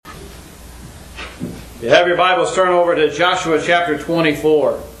If you have your Bibles, turn over to Joshua chapter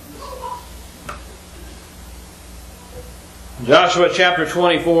 24. Joshua chapter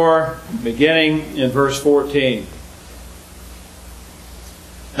 24, beginning in verse 14.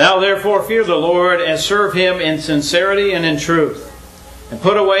 Now therefore fear the Lord, and serve Him in sincerity and in truth. And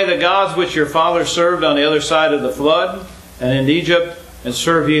put away the gods which your fathers served on the other side of the flood, and in Egypt, and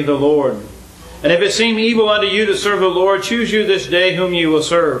serve ye the Lord. And if it seem evil unto you to serve the Lord, choose you this day whom ye will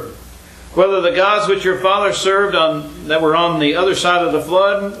serve. Whether the gods which your fathers served that were on the other side of the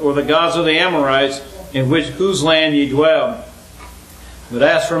flood, or the gods of the Amorites, in whose land ye dwell. But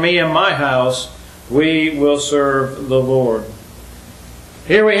as for me and my house, we will serve the Lord.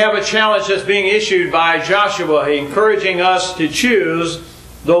 Here we have a challenge that's being issued by Joshua, encouraging us to choose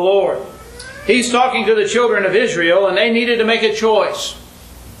the Lord. He's talking to the children of Israel, and they needed to make a choice.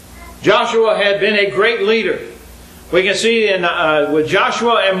 Joshua had been a great leader. We can see with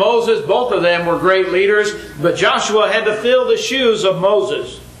Joshua and Moses, both of them were great leaders, but Joshua had to fill the shoes of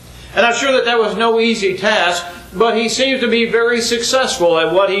Moses. And I'm sure that was no easy task, but he seemed to be very successful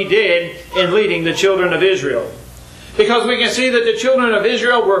at what he did in leading the children of Israel. Because we can see that the children of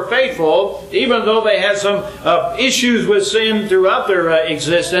Israel were faithful, even though they had some issues with sin throughout their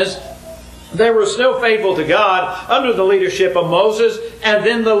existence. They were still faithful to God under the leadership of Moses and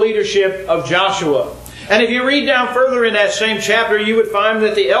then the leadership of Joshua. And if you read down further in that same chapter, you would find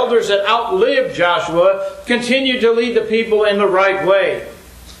that the elders that outlived Joshua continued to lead the people in the right way.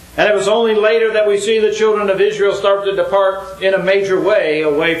 And it was only later that we see the children of Israel start to depart in a major way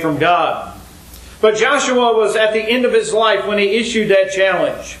away from God. But Joshua was at the end of his life when he issued that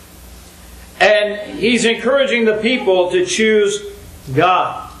challenge. And he's encouraging the people to choose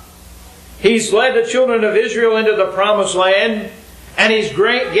God. He's led the children of Israel into the promised land, and he's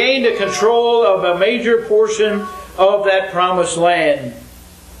gained a control of a major portion of that promised land.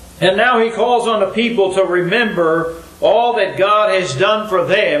 And now he calls on the people to remember all that God has done for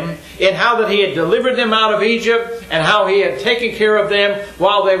them, in how that He had delivered them out of Egypt, and how He had taken care of them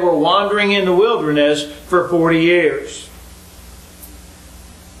while they were wandering in the wilderness for 40 years.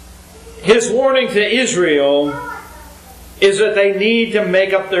 His warning to Israel is that they need to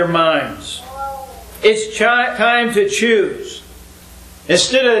make up their minds. It's time to choose.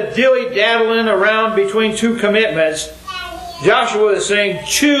 Instead of dilly-daddling around between two commitments, Joshua is saying,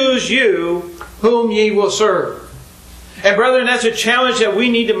 choose you whom ye will serve. And brethren, that's a challenge that we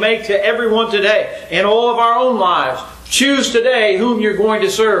need to make to everyone today, in all of our own lives. Choose today whom you're going to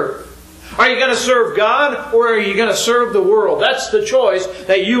serve. Are you going to serve God, or are you going to serve the world? That's the choice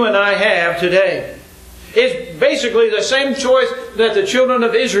that you and I have today. It's basically the same choice that the children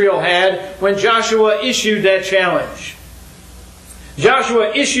of Israel had when Joshua issued that challenge.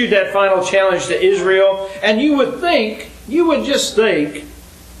 Joshua issued that final challenge to Israel, and you would just think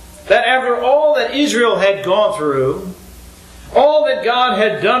that after all that Israel had gone through, all that God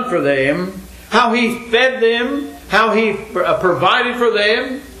had done for them, how He fed them, how He provided for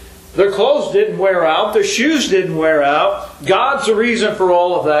them, their clothes didn't wear out, their shoes didn't wear out. God's the reason for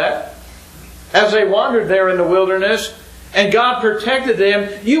all of that. As they wandered there in the wilderness, and God protected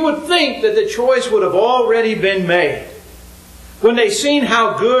them, you would think that the choice would have already been made when they seen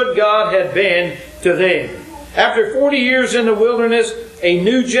how good God had been to them. After 40 years in the wilderness, a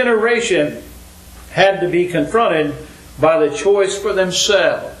new generation had to be confronted by the choice for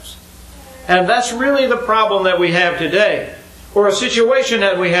themselves. And that's really the problem that we have today, or a situation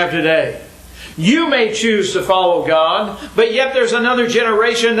that we have today. You may choose to follow God, but yet there's another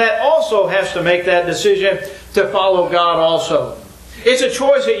generation that also has to make that decision to follow God also. It's a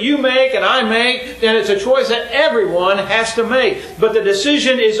choice that you make and I make, and it's a choice that everyone has to make. But the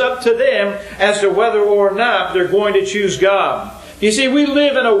decision is up to them as to whether or not they're going to choose God. You see, we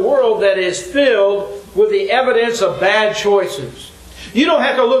live in a world that is filled with the evidence of bad choices. You don't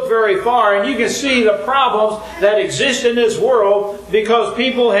have to look very far, and you can see the problems that exist in this world because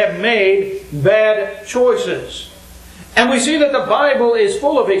people have made bad choices. And we see that the Bible is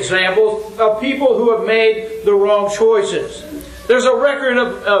full of examples of people who have made the wrong choices. There's a record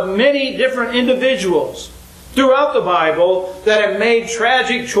of many different individuals throughout the Bible that have made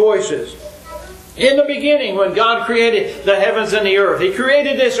tragic choices. In the beginning, when God created the heavens and the earth, He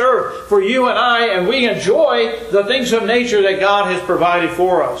created this earth for you and I, and we enjoy the things of nature that God has provided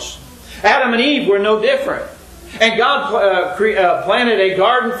for us. Adam and Eve were no different. And God planted a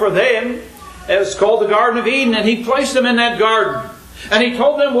garden for them. It was called the Garden of Eden, and He placed them in that garden. And He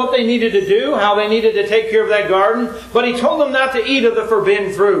told them what they needed to do, how they needed to take care of that garden, but He told them not to eat of the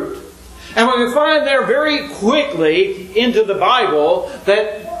forbidden fruit. And we find there very quickly into the Bible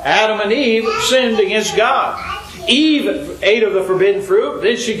that Adam and Eve sinned against God. Eve ate of the forbidden fruit.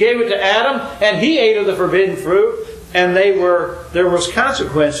 Then she gave it to Adam, and he ate of the forbidden fruit. And there was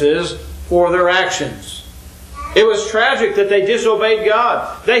consequences for their actions. It was tragic that they disobeyed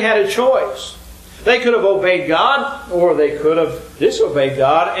God. They had a choice. They could have obeyed God, or they could have disobeyed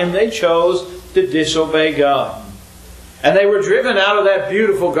God, and they chose to disobey God. And they were driven out of that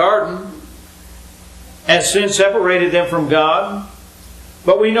beautiful garden, and sin separated them from God.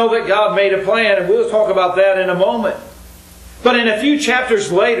 But we know that God made a plan, and we'll talk about that in a moment. But in a few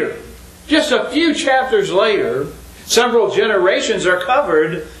chapters later, just a few chapters later, several generations are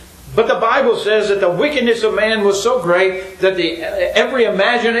covered, but the Bible says that the wickedness of man was so great that every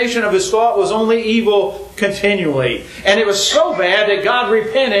imagination of his thought was only evil continually. And it was so bad that God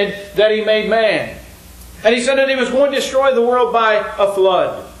repented that He made man. And He said that He was going to destroy the world by a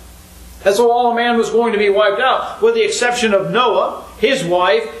flood. And so all man was going to be wiped out, with the exception of Noah, his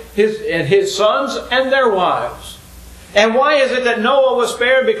wife, his sons, and their wives. And why is it that Noah was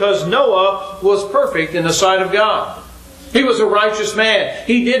spared? Because Noah was perfect in the sight of God. He was a righteous man.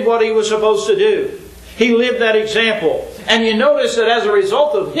 He did what he was supposed to do. He lived that example. And you notice that as a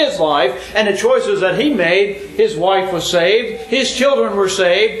result of his life and the choices that he made, his wife was saved, his children were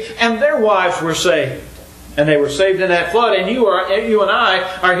saved, and their wives were saved. And they were saved in that flood. And you and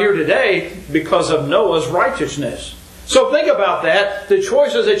I are here today because of Noah's righteousness. So think about that. The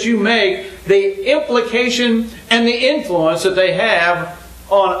choices that you make, the implication and the influence that they have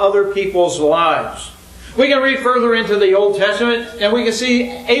on other people's lives. We can read further into the Old Testament and we can see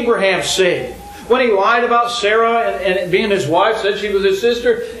Abraham's sin. When he lied about Sarah and being his wife, said she was his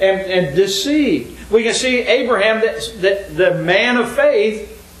sister, and deceived. We can see Abraham, that the man of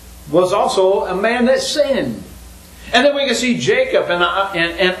faith, was also a man that sinned. And then we can see Jacob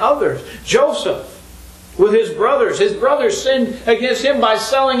and others. Joseph with his brothers. His brothers sinned against him by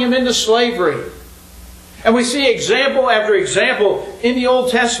selling him into slavery. And we see example after example in the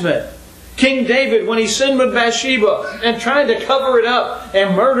Old Testament. King David, when he sinned with Bathsheba and tried to cover it up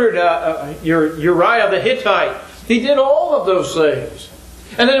and murdered Uriah the Hittite. He did all of those things.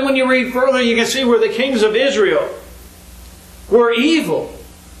 And then when you read further, you can see where the kings of Israel were evil.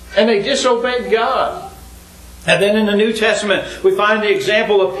 And they disobeyed God. And then in the New Testament, we find the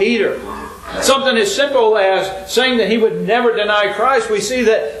example of Peter. Something as simple as saying that he would never deny Christ. We see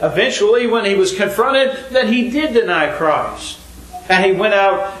that eventually when he was confronted, that he did deny Christ. And he went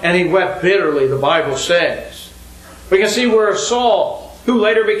out and he wept bitterly, the Bible says. We can see where Saul, who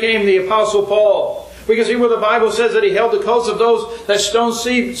later became the Apostle Paul, we can see where the Bible says that he held the coats of those that stoned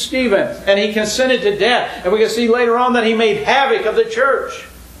Stephen. And he consented to death. And we can see later on that he made havoc of the church.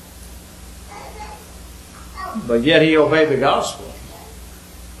 But yet he obeyed the gospel.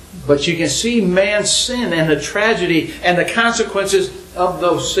 But you can see man's sin and the tragedy and the consequences of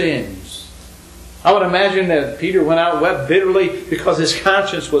those sins. I would imagine that Peter went out and wept bitterly because his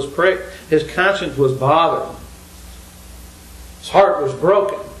conscience was pricked. His conscience was bothered. His heart was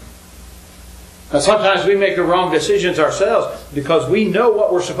broken. And sometimes we make the wrong decisions ourselves because we know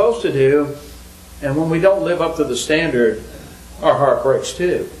what we're supposed to do. And when we don't live up to the standard, our heart breaks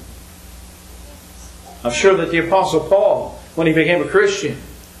too. I'm sure that the Apostle Paul, when he became a Christian,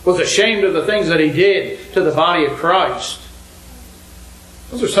 was ashamed of the things that he did to the body of Christ.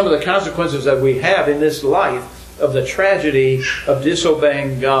 Those are some of the consequences that we have in this life of the tragedy of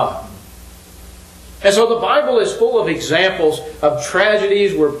disobeying God. And so the Bible is full of examples of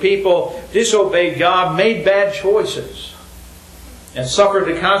tragedies where people disobeyed God, made bad choices, and suffered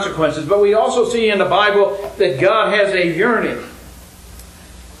the consequences. But we also see in the Bible that God has a yearning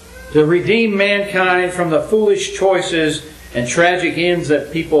to redeem mankind from the foolish choices and tragic ends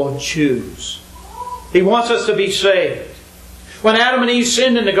that people choose. He wants us to be saved. When Adam and Eve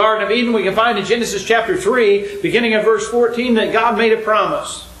sinned in the Garden of Eden, we can find in Genesis chapter 3, beginning of verse 14, that God made a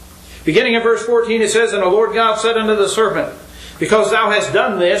promise. Beginning of verse 14, it says, "And the Lord God said unto the serpent, Because thou hast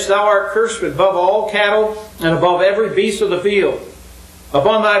done this, thou art cursed above all cattle, and above every beast of the field.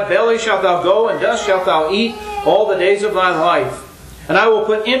 Upon thy belly shalt thou go, and dust shalt thou eat all the days of thy life. And I will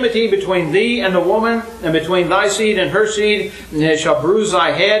put enmity between thee and the woman, and between thy seed and her seed, and it shall bruise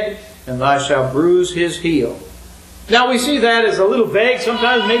thy head, and thou shalt bruise his heel." Now we see that as a little vague.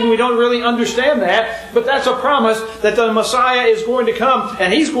 Sometimes maybe we don't really understand that. But that's a promise that the Messiah is going to come,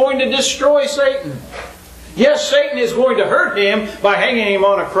 and He's going to destroy Satan. Yes, Satan is going to hurt Him by hanging Him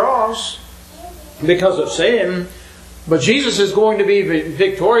on a cross because of sin. But Jesus is going to be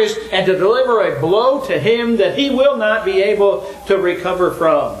victorious and to deliver a blow to him that he will not be able to recover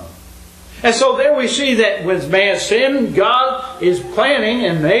from. And so there we see that when man sinned, God is planning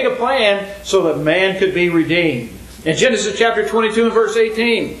and made a plan so that man could be redeemed. In Genesis chapter 22 and verse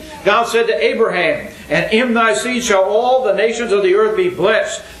 18, God said to Abraham, "And in thy seed shall all the nations of the earth be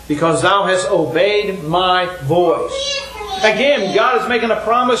blessed, because thou hast obeyed my voice." Again, God is making a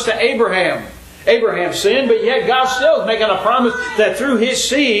promise to Abraham. Abraham sinned, but yet God still is making a promise that through his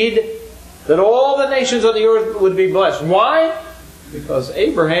seed, that all the nations of the earth would be blessed. Why? Because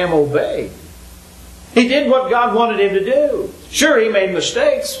Abraham obeyed. He did what God wanted him to do. Sure, he made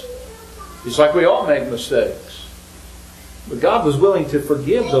mistakes, just like we all make mistakes. But God was willing to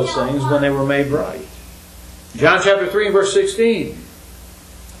forgive those things when they were made right. John chapter 3 and verse 16.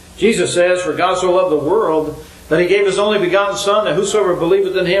 Jesus says, "For God so loved the world that He gave His only begotten Son, that whosoever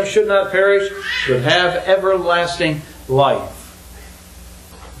believeth in Him should not perish, but have everlasting life."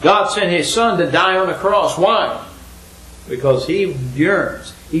 God sent His Son to die on the cross. Why? Because He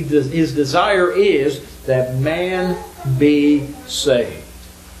yearns. His desire is that man be saved.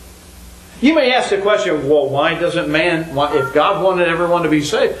 You may ask the question, well, why doesn't man, if God wanted everyone to be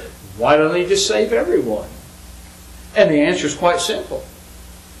saved, why doesn't He just save everyone? And the answer is quite simple.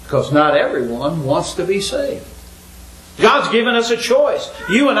 Because not everyone wants to be saved. God's given us a choice.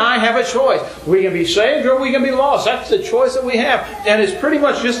 You and I have a choice. We can be saved or we can be lost. That's the choice that we have. And it's pretty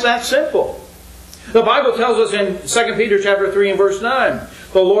much just that simple. The Bible tells us in 2 Peter chapter 3 and verse 9,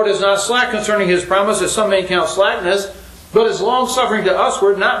 "The Lord is not slack concerning His promise, as some may count slackness, but is long-suffering to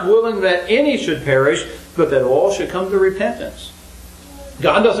usward, not willing that any should perish, but that all should come to repentance."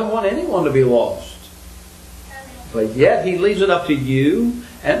 God doesn't want anyone to be lost. But yet He leaves it up to you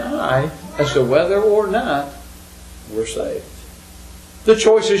and I as to whether or not we're saved. The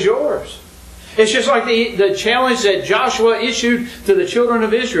choice is yours. It's just like the challenge that Joshua issued to the children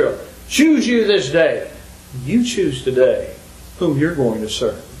of Israel. Choose you this day. You choose today whom you're going to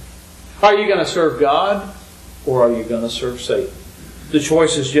serve. Are you going to serve God or are you going to serve Satan? The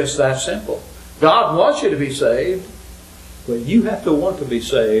choice is just that simple. God wants you to be saved, but you have to want to be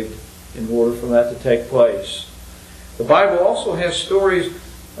saved in order for that to take place. The Bible also has stories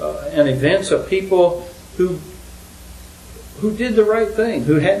and events of people who did the right thing,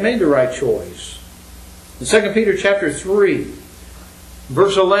 who had made the right choice. In 2 Peter chapter 3,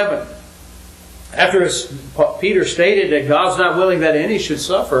 verse 11, after Peter stated that God's not willing that any should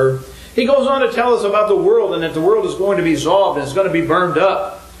suffer, he goes on to tell us about the world and that the world is going to be dissolved and it's going to be burned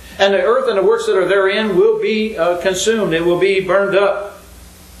up. And the earth and the works that are therein will be consumed. It will be burned up.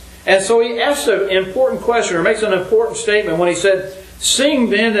 And so he asks an important question, or makes an important statement when he said, "Seeing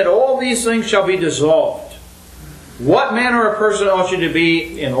then that all these things shall be dissolved, what manner of person ought you to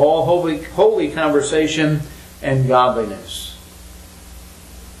be in all holy conversation and godliness?"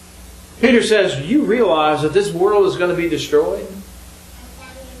 Peter says, you realize that this world is going to be destroyed?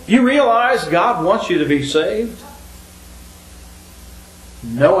 You realize God wants you to be saved?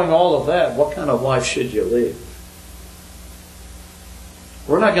 Knowing all of that, what kind of life should you live?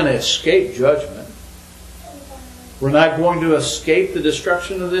 We're not going to escape judgment. We're not going to escape the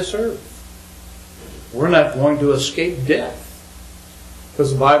destruction of this earth. We're not going to escape death.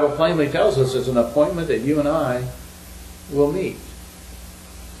 Because the Bible plainly tells us it's an appointment that you and I will meet.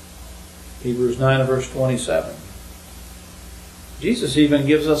 Hebrews 9 and verse 27. Jesus even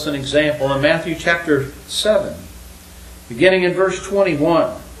gives us an example in Matthew chapter 7, beginning in verse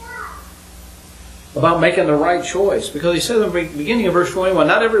 21, about making the right choice. Because he says in the beginning of verse 21,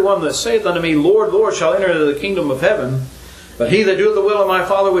 "Not everyone that saith unto me, Lord, Lord, shall enter into the kingdom of heaven, but he that doeth the will of my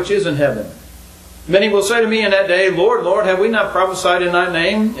Father which is in heaven. Many will say to me in that day, Lord, Lord, have we not prophesied in thy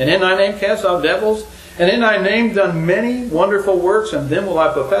name? And in thy name cast out devils? And in thy name done many wonderful works? And then will I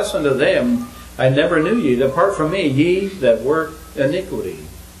profess unto them, I never knew you. Depart from me, ye that work iniquity.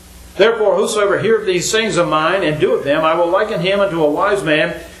 Therefore, whosoever heareth these things of mine, and doeth them, I will liken him unto a wise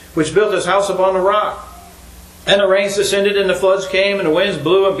man, which built his house upon a rock. And the rains descended, and the floods came, and the winds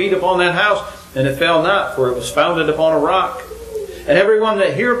blew and beat upon that house, and it fell not, for it was founded upon a rock. And everyone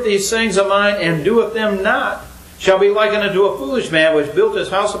that heareth these things of mine, and doeth them not, shall be likened unto a foolish man, which built his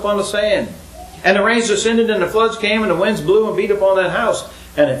house upon the sand. And the rains descended, and the floods came, and the winds blew and beat upon that house,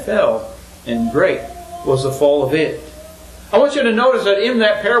 and it fell, and great was the fall of it. I want you to notice that in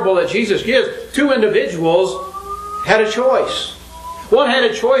that parable that Jesus gives, two individuals had a choice. One had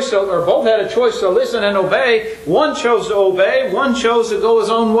a choice, or both had a choice to listen and obey. One chose to obey, one chose to go his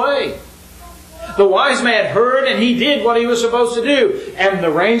own way. The wise man heard and he did what he was supposed to do. And the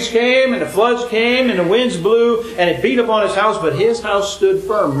rains came and the floods came and the winds blew and it beat upon his house, but his house stood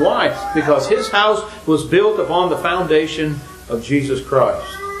firm. Why? Because his house was built upon the foundation of Jesus Christ.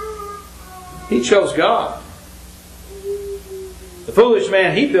 He chose God. The foolish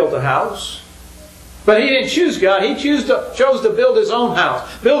man, he built a house. But he didn't choose God. He chose to build his own house.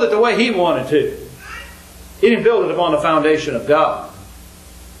 Build it the way he wanted to. He didn't build it upon the foundation of God.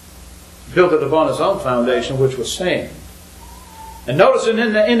 He built it upon his own foundation, which was sin. And notice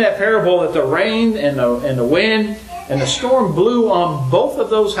in that parable that the rain and the wind and the storm blew on both of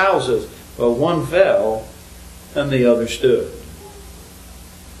those houses, but one fell and the other stood.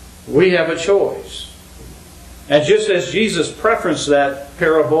 We have a choice. And just as Jesus preferenced that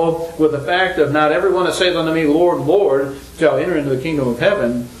parable with the fact of not everyone that saith unto me, Lord, Lord, shall enter into the kingdom of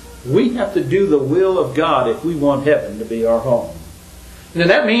heaven, we have to do the will of God if we want heaven to be our home. And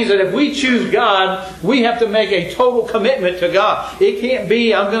that means that if we choose God, we have to make a total commitment to God. It can't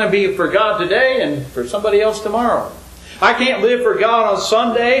be, I'm going to be for God today and for somebody else tomorrow. I can't live for God on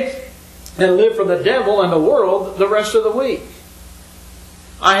Sunday and live for the devil and the world the rest of the week.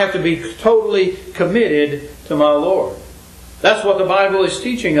 I have to be totally committed to my Lord. That's what the Bible is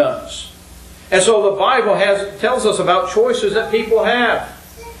teaching us. And so the Bible tells us about choices that people have.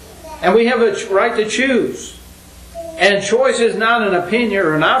 And we have a right to choose. And choice is not an opinion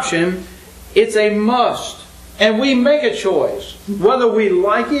or an option. It's a must. And we make a choice. Whether we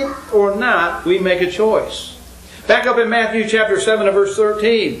like it or not, we make a choice. Back up in Matthew chapter 7 and verse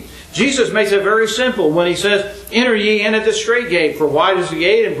 13. Jesus makes it very simple when He says, enter ye in at the strait gate, for wide is the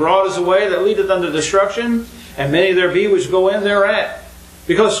gate, and broad is the way that leadeth unto destruction, and many there be which go in thereat.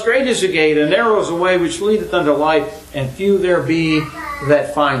 Because strait is the gate, and narrow is the way which leadeth unto life, and few there be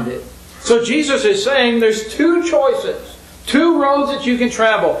that find it. So Jesus is saying there's two choices, two roads that you can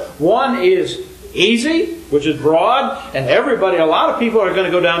travel. One is easy, which is broad, and a lot of people are going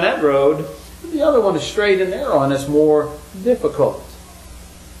to go down that road. The other one is straight and narrow, and it's more difficult.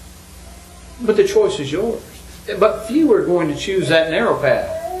 But the choice is yours. But few are going to choose that narrow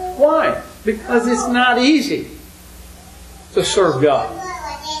path. Why? Because it's not easy to serve God.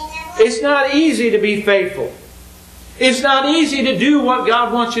 It's not easy to be faithful. It's not easy to do what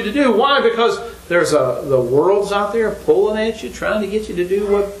God wants you to do. Why? Because there's the world's out there pulling at you, trying to get you to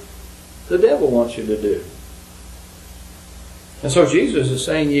do what the devil wants you to do. And so Jesus is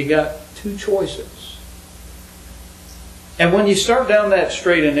saying you got two choices. And when you start down that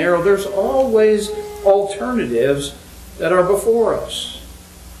straight and narrow, there's always alternatives that are before us.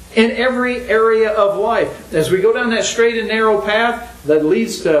 In every area of life. As we go down that straight and narrow path that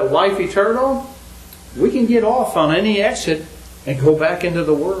leads to life eternal, we can get off on any exit and go back into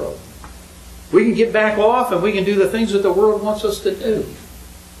the world. We can get back off and we can do the things that the world wants us to do.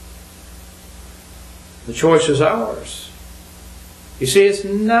 The choice is ours. You see, it's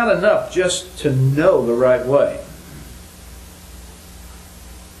not enough just to know the right way.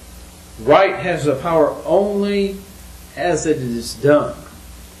 Right has the power only as it is done,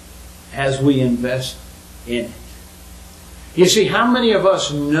 as we invest in it. You see, how many of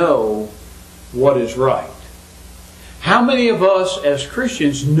us know what is right? How many of us as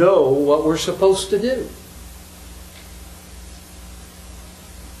Christians know what we're supposed to do?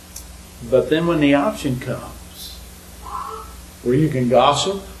 But then when the option comes, where you can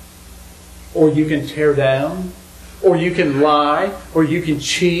gossip, or you can tear down, or you can lie, or you can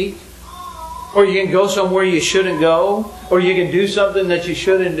cheat, or you can go somewhere you shouldn't go, or you can do something that you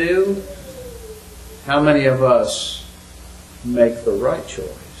shouldn't do, how many of us make the right choice?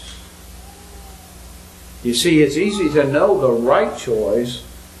 You see, it's easy to know the right choice.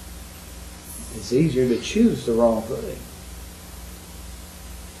 It's easier to choose the wrong thing.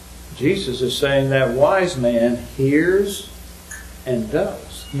 Jesus is saying that wise man hears and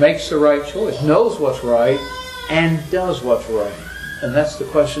does. Makes the right choice. Knows what's right and does what's right. And that's the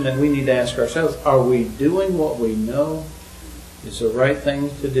question that we need to ask ourselves. Are we doing what we know is the right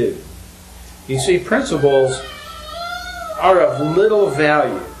thing to do? You see, principles are of little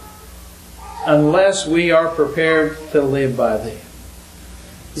value unless we are prepared to live by them.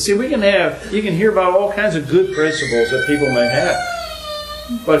 You see, you can hear about all kinds of good principles that people may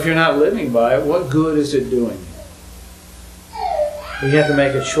have. But if you're not living by it, what good is it doing? We have to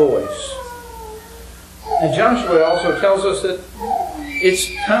make a choice. And Joshua also tells us that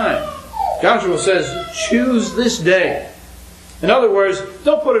it's time. Joshua says, choose this day. In other words,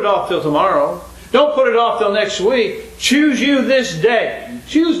 don't put it off till tomorrow. Don't put it off till next week. Choose you this day.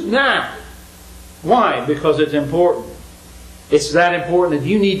 Choose now. Why? Because it's important. It's that important that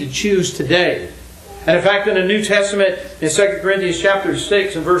you need to choose today. And in fact, in the New Testament, in 2 Corinthians chapter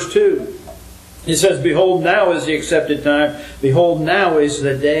 6 and verse 2, it says, behold, now is the accepted time. Behold, now is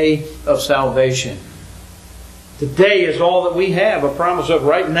the day of salvation. Today is all that we have, a promise of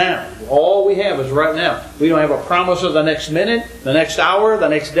right now. All we have is right now. We don't have a promise of the next minute, the next hour, the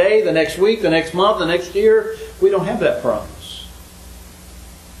next day, the next week, the next month, the next year. We don't have that promise.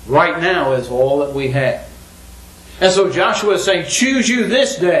 Right now is all that we have. And so Joshua is saying, choose you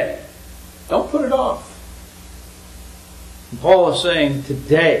this day. Don't put it off. Paul is saying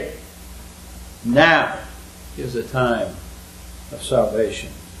today, now is the time of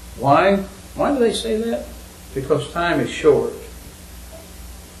salvation. Why? Why do they say that? Because time is short.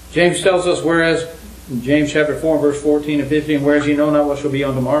 James tells us, whereas, in James chapter 4, verse 14 and 15, whereas ye know not what shall be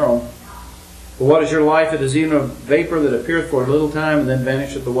on tomorrow. For what is your life? It is even a vapor that appeareth for a little time and then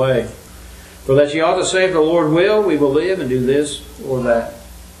vanisheth away. For that ye ought to say, if the Lord will, we will live and do this or that.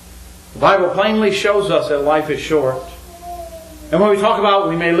 The Bible plainly shows us that life is short. And when we talk about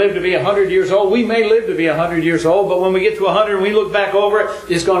we may live to be 100 years old, we may live to be 100 years old, but when we get to 100 and we look back over it,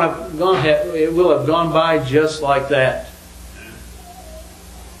 it will have gone by just like that.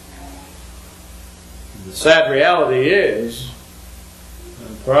 The sad reality is,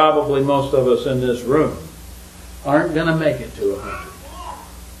 probably most of us in this room aren't going to make it to 100.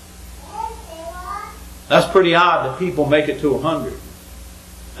 That's pretty odd that people make it to 100.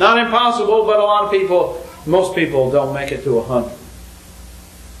 Not impossible, but a lot of people, most people don't make it to 100.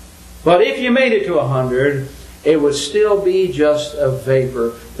 But if you made it to 100, it would still be just a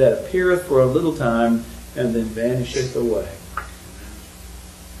vapor that appeareth for a little time and then vanisheth away.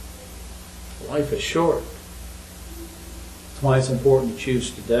 Life is short. That's why it's important to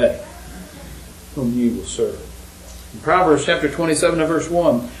choose today whom you will serve. In Proverbs chapter 27 and verse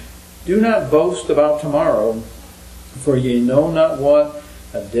 1, do not boast about tomorrow, for ye know not what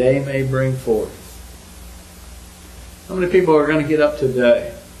a day may bring forth. How many people are going to get up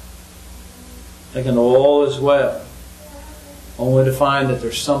today thinking all is well, only to find that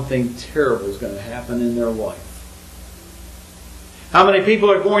there's something terrible is going to happen in their life? How many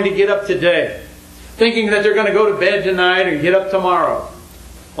people are going to get up today thinking that they're going to go to bed tonight or get up tomorrow,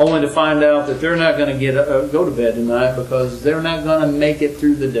 only to find out that they're not going to go to bed tonight because they're not going to make it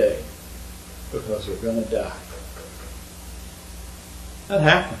through the day because they're going to die? That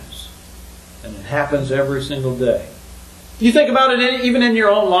happens. And it happens every single day. You think about it even in your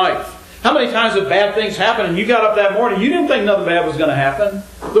own life. How many times have bad things happened and you got up that morning, you didn't think nothing bad was going to happen.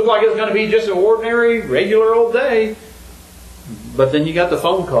 It looked like it was going to be just an ordinary, regular old day. But then you got the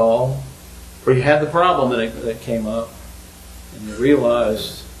phone call, or you had the problem that came up, and you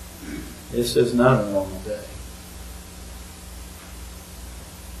realized this is not a normal day.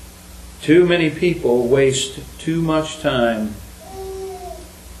 Too many people waste too much time.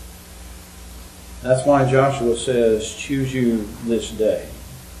 That's why Joshua says, choose you this day.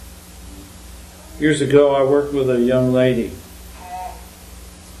 Years ago, I worked with a young lady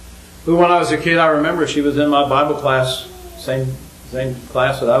who, when I was a kid, I remember she was in my Bible class, same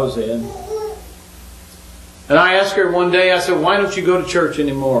class that I was in. And I asked her one day, I said, why don't you go to church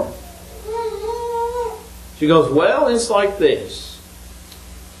anymore? She goes, well, it's like this.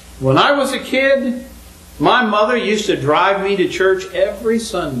 When I was a kid, my mother used to drive me to church every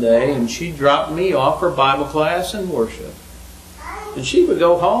Sunday, and she'd drop me off for Bible class and worship. And she would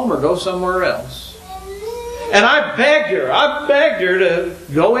go home or go somewhere else. And I begged her to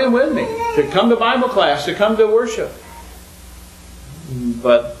go in with me, to come to Bible class, to come to worship.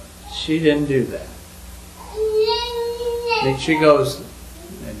 But she didn't do that. And she goes,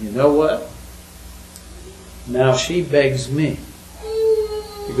 and you know what? Now she begs me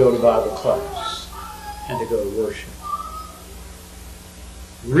to go to Bible class and to go to worship.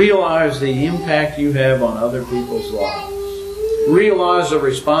 Realize the impact you have on other people's lives. Realize the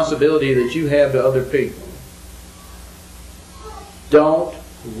responsibility that you have to other people. Don't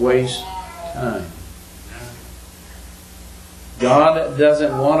waste time. God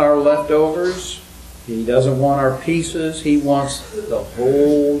doesn't want our leftovers. He doesn't want our pieces. He wants the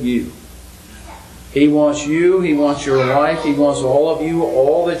whole you. He wants you. He wants your life. He wants all of you,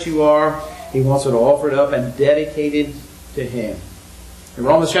 all that you are. He wants it offered up and dedicated to Him. In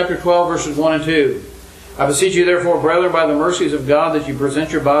Romans chapter 12, verses 1 and 2. I beseech you therefore, brethren, by the mercies of God, that you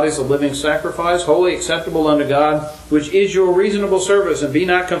present your bodies a living sacrifice, wholly acceptable unto God, which is your reasonable service. And be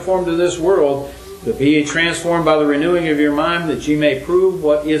not conformed to this world, but be ye transformed by the renewing of your mind, that ye may prove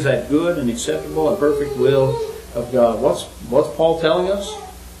what is that good and acceptable and perfect will of God. What's Paul telling us?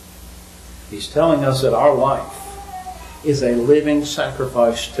 He's telling us that our life is a living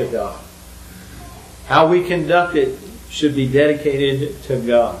sacrifice to God. How we conduct it should be dedicated to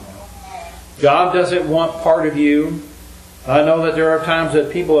God. God doesn't want part of you. I know that there are times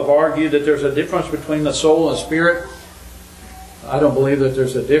that people have argued that there's a difference between the soul and spirit. I don't believe that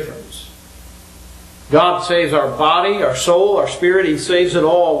there's a difference. God saves our body, our soul, our spirit. He saves it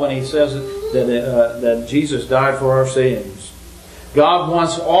all when He says that Jesus died for our sins. God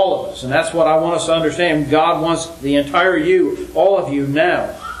wants all of us, and that's what I want us to understand. God wants the entire you, all of you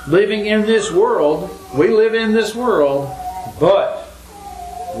now. Living in this world, we live in this world, but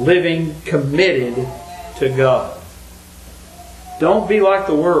living committed to God. Don't be like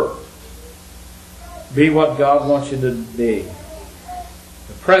the world. Be what God wants you to be.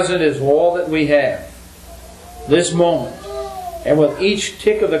 The present is all that we have. This moment. And with each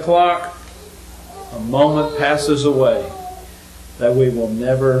tick of the clock, a moment passes away that we will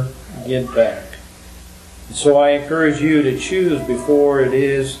never get back. And so I encourage you to choose before it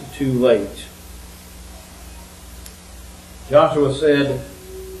is too late. Joshua said,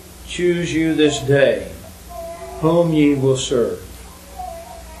 "Choose you this day whom ye will serve."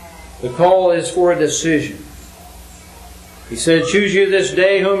 The call is for a decision. He said, "Choose you this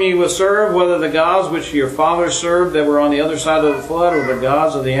day whom ye will serve, whether the gods which your fathers served that were on the other side of the flood, or the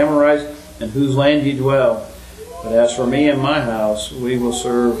gods of the Amorites in whose land ye dwell. But as for me and my house, we will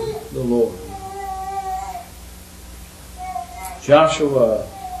serve the Lord." Joshua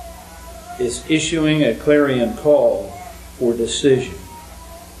is issuing a clarion call for decision.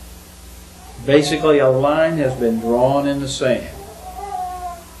 Basically, a line has been drawn in the sand.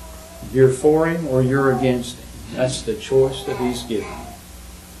 You're for him or you're against him. That's the choice that he's given.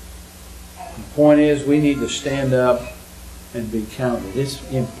 The point is, we need to stand up and be counted. It's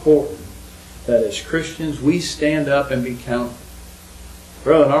important that as Christians we stand up and be counted.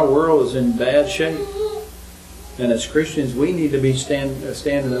 Brother, our world is in bad shape. And as Christians we need to be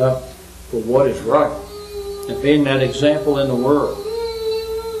standing up for what is right and being that example in the world.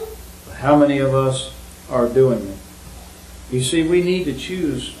 But how many of us are doing it? You see, we need to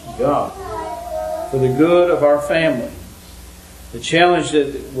choose God for the good of our family. The challenge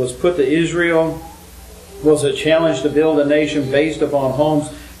that was put to Israel was a challenge to build a nation based upon homes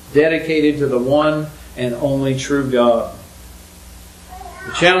dedicated to the one and only true God.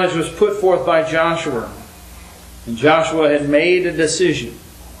 The challenge was put forth by Joshua. And Joshua had made a decision.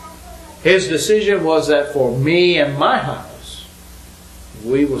 His decision was that for me and my house,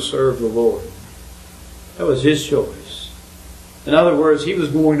 we will serve the Lord. That was his choice. In other words, he was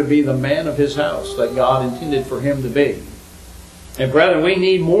going to be the man of his house that God intended for him to be. And brethren, we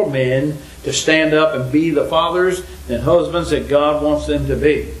need more men to stand up and be the fathers and husbands that God wants them to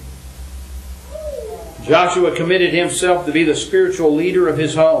be. Joshua committed himself to be the spiritual leader of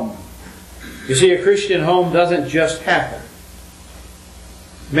his home. You see, a Christian home doesn't just happen.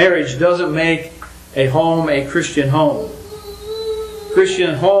 Marriage doesn't make a home a Christian home.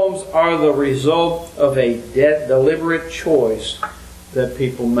 Christian homes are the result of a deliberate choice that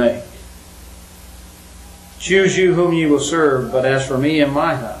people make. Choose you whom you will serve, but as for me and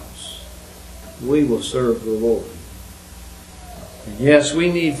my house, we will serve the Lord. And yes, we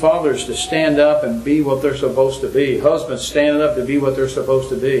need fathers to stand up and be what they're supposed to be. Husbands standing up to be what they're supposed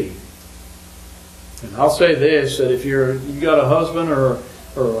to be. And I'll say this, that if you've got a husband or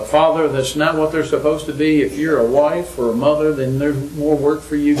a father that's not what they're supposed to be, if you're a wife or a mother, then there's more work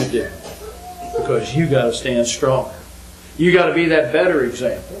for you to do. Because you got to stand stronger. You got to be that better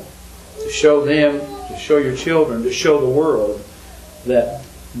example to show them, to show your children, to show the world that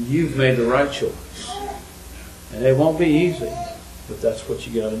you've made the right choice. And it won't be easy, but that's what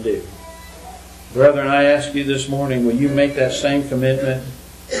you got to do. Brethren, I ask you this morning, will you make that same commitment?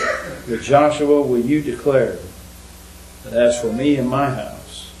 With Joshua, will you declare that as for me and my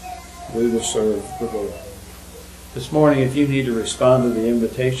house, we will serve the Lord? This morning, if you need to respond to the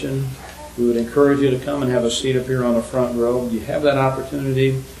invitation, we would encourage you to come and have a seat up here on the front row. You have that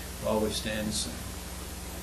opportunity. Always stand and sing.